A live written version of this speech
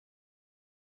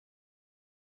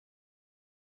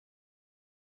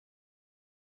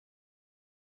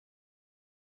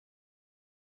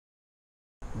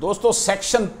दोस्तों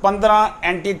section 15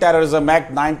 anti terrorism act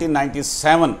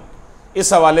 1997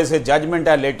 इस हवाले से जजमेंट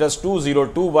है लेटेस्ट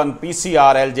 2021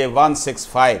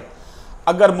 PcrL165।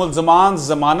 अगर मुल्ज़मान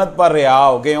ज़मानत पर रिहा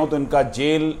हो गए हों तो इनका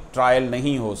जेल ट्रायल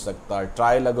नहीं हो सकता।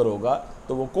 ट्रायल अगर होगा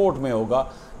तो वो कोर्ट में होगा,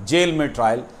 जेल में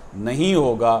ट्रायल नहीं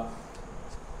होगा।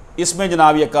 इसमें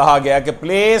जनाब ये कहा गया कि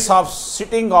place of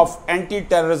sitting of anti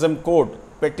terrorism court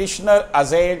petitioner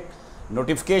assessed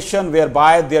notification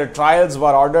whereby their trials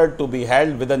were ordered to be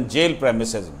held within jail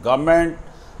premises. Government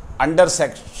under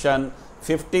section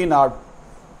 15 or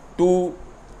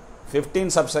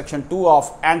 15 subsection 2 of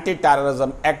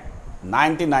Anti-Terrorism Act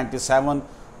 1997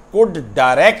 could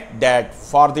direct that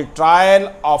for the trial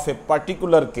of a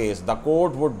particular case, the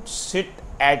court would sit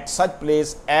at such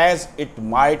place as it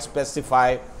might specify,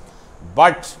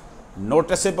 but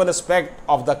noticeable aspect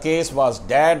of the case was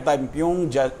that the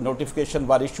impugned notification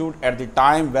were issued at the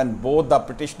time when both the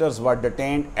petitioners were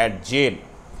detained at jail.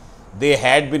 They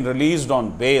had been released on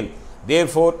bail.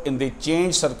 Therefore, in the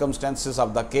changed circumstances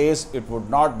of the case, it would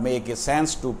not make a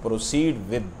sense to proceed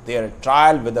with their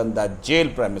trial within the jail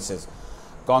premises.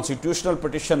 Constitutional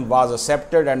petition was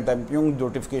accepted and the impugned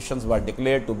notifications were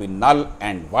declared to be null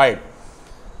and void.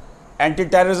 Anti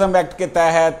terrorism act के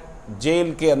तहत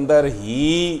jail के अंदर ही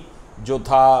जो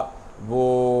था वो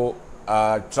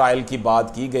trial की बात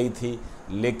की गई थी,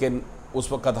 लेकिन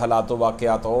उस वक़्त हालात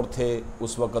वाक़यात और थे।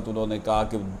 उस वक़्त उन्होंने कहा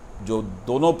कि जो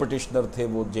दोनों पिटिशनर थे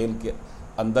वो जेल के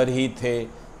अंदर ही थे,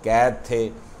 कैद थे,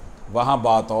 वहाँ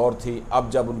बात और थी। अब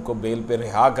जब उनको बेल पे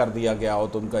रिहा कर दिया गया हो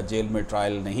तो उनका जेल में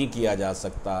ट्रायल नहीं किया जा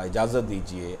सकता। इजाज़त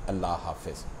दीजिए, अल्लाह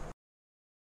हाफ़िज़।